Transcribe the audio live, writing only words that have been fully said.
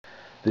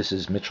This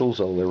is Mitchel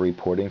Zoler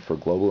reporting for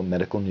Global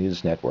Medical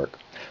News Network.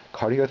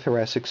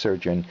 Cardiothoracic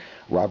surgeon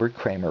Robert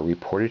Kramer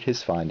reported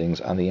his findings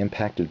on the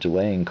impact of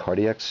delaying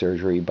cardiac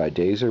surgery by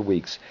days or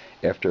weeks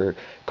after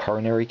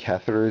coronary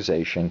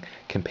catheterization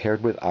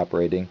compared with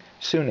operating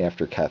soon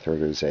after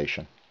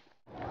catheterization.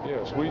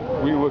 Yes, we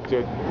looked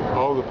at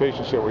all the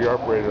patients that we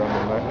operated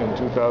on in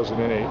 2008,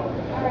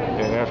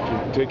 and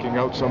after taking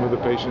out some of the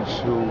patients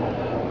who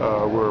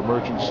were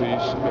emergencies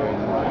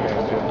and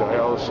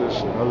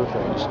dialysis and other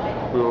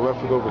things, we were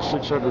left with over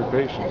 600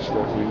 patients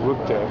that we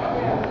looked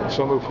at,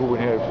 some of whom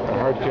had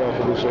heart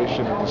catheterization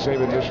in the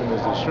same admission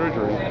as the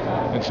surgery,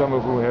 and some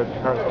of whom had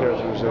heart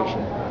catheterization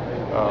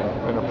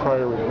in a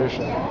prior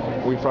admission.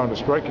 We found a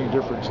striking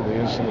difference in the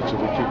incidence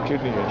of acute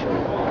kidney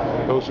injury.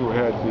 Those who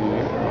had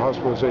the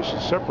hospitalization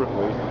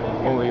separately,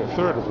 only a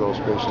third of those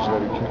patients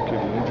had acute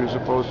kidney injury, as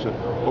opposed to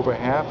over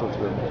half of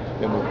them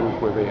in the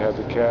group where they had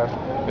the cath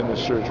and the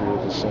surgery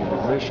of the same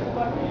admission.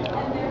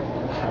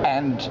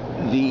 And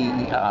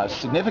the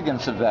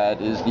significance of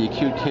that is the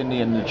acute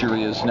kidney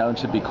injury is known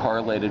to be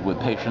correlated with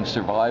patient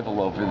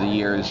survival over the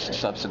years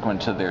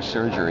subsequent to their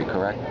surgery,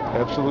 correct?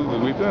 Absolutely.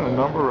 We've done a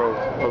number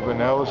of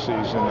analyses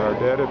in our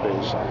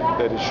database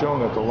that has shown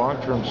that the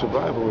long-term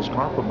survival is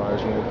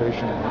compromised when the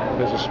patient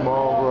has a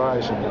small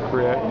rise in the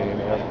creatinine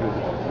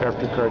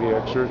after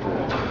cardiac surgery.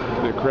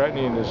 The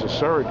creatinine is a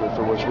surrogate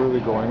for what's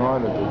really going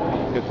on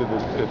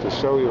at the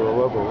cellular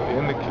level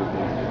in the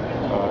kidney.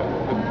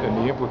 And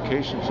the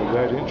implications of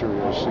that injury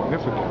are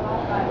significant.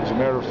 As a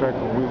matter of fact,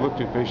 when we looked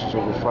at patients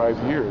over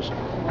 5 years,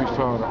 we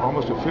found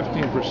almost a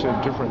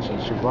 15% difference in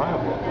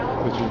survival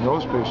between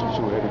those patients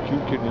who had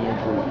acute kidney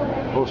injury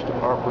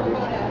post-operative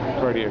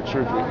cardiac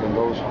surgery and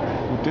those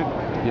who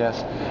didn't.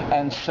 Yes,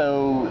 and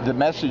so the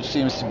message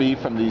seems to be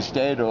from these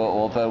data,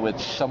 although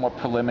it's somewhat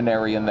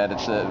preliminary in that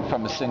it's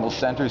from a single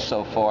center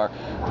so far,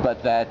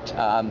 but that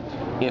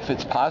if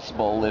it's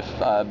possible,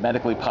 if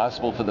medically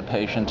possible for the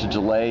patient to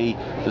delay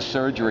the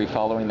surgery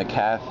following the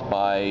cath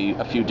by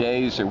a few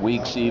days or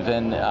weeks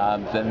even,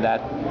 then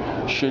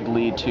that should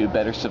lead to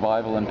better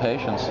survival in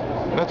patients.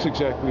 That's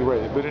exactly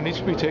right, but it needs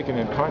to be taken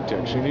in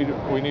context.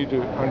 We need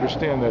to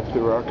understand that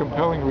there are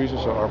compelling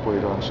reasons to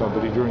operate on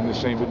somebody during the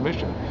same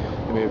admission.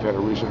 They may have had a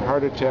recent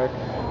heart attack,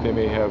 they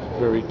may have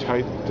very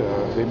tight,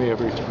 they may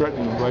have a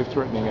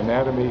life-threatening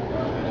anatomy,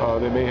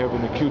 they may have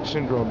an acute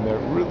syndrome that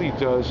really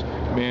does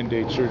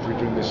mandate surgery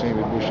during the same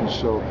admission.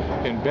 So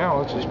in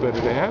balance, it's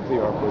better to have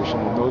the operation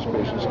in those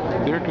patients.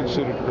 They're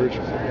considered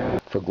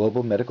urgent. For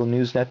Global Medical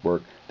News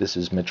Network, this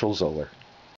is Mitchel Zoler.